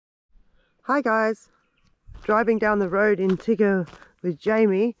Hi guys, driving down the road in Tigger with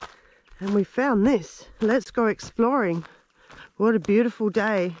Jamie and we found this. Let's go exploring. What a beautiful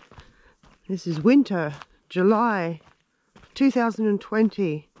day. This is winter, July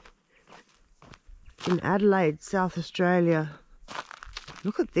 2020 in Adelaide, South Australia.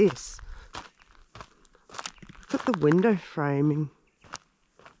 Look at this. Look at the window framing.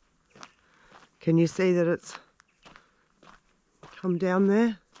 Can you see that it's come down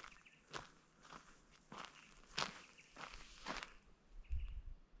there?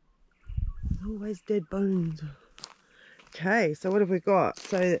 Always dead bones. Okay, so what have we got?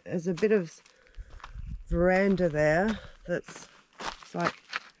 So there's a bit of veranda there that's like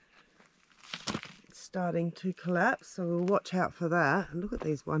starting to collapse, so we'll watch out for that. And look at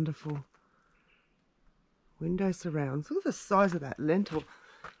these wonderful window surrounds. Look at the size of that lentil,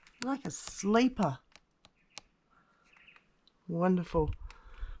 like a sleeper. Wonderful.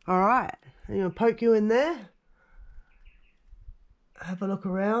 All right, I'm gonna poke you in there, have a look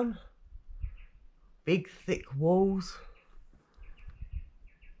around. Big thick walls,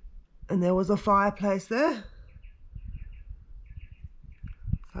 and there was a fireplace there.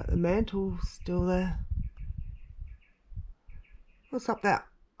 It's like the mantle's still there. What's up that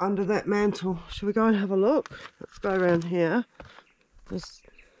under that mantle? Should we go and have a look? Let's go around here. Just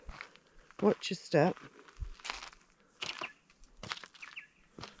watch your step.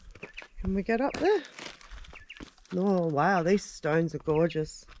 Can we get up there? Oh wow, these stones are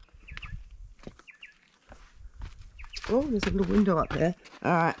gorgeous. Oh, there's a little window up there.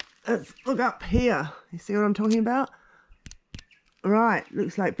 All right, let's look up here. You see what I'm talking about? All right,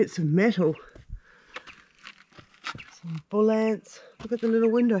 looks like bits of metal. Some bull ants. Look at the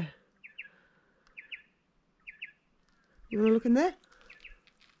little window. You want to look in there?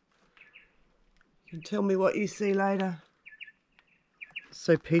 You can tell me what you see later.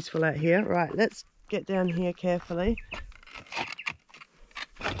 So peaceful out here. Right, let's get down here carefully.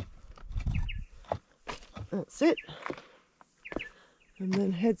 That's it. And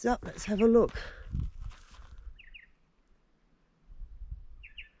then heads up, let's have a look.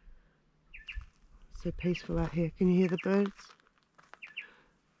 So peaceful out here. Can you hear the birds?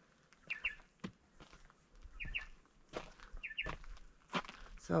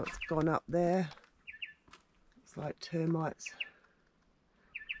 So it's gone up there. It's like termites.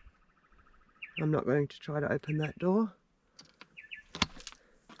 I'm not going to try to open that door.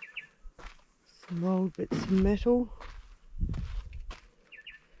 Some old bits of metal.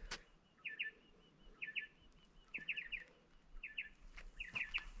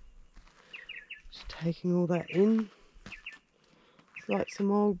 Just taking all that in. It's like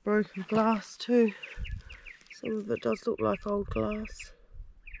some old broken glass too. Some of it does look like old glass.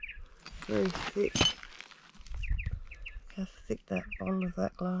 Very thick. Look how thick that bottle of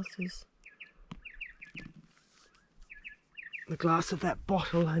that glass is. The glass of that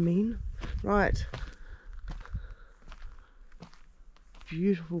bottle, I mean. Right.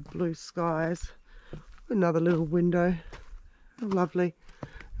 Beautiful blue skies. Another little window. How lovely.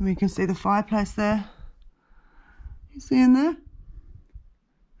 And we can see the fireplace there. You see in there?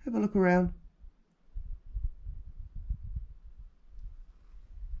 Have a look around.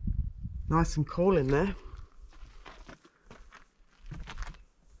 Nice and cool in there.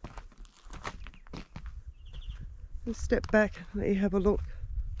 Let's step back and let you have a look.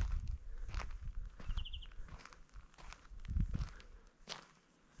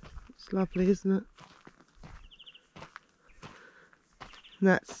 It's lovely, isn't it? And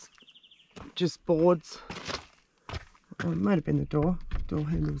that's just boards. Oh, it might have been the door. Door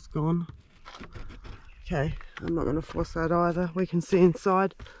handle's gone. Okay, I'm not going to force that either. We can see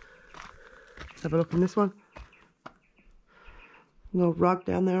inside. Let's have a look in this one. A little rug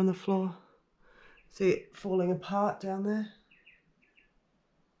down there on the floor. See it falling apart down there.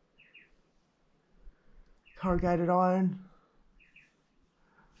 Corrugated iron.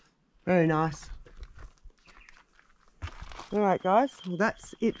 Very nice. Alright guys, well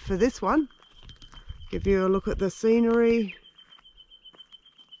that's it for this one. Give you a look at the scenery.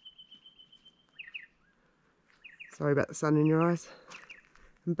 Sorry about the sun in your eyes.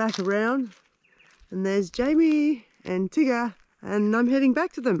 And back around. And there's Jamie and Tigger. And I'm heading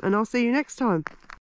back to them. And I'll see you next time.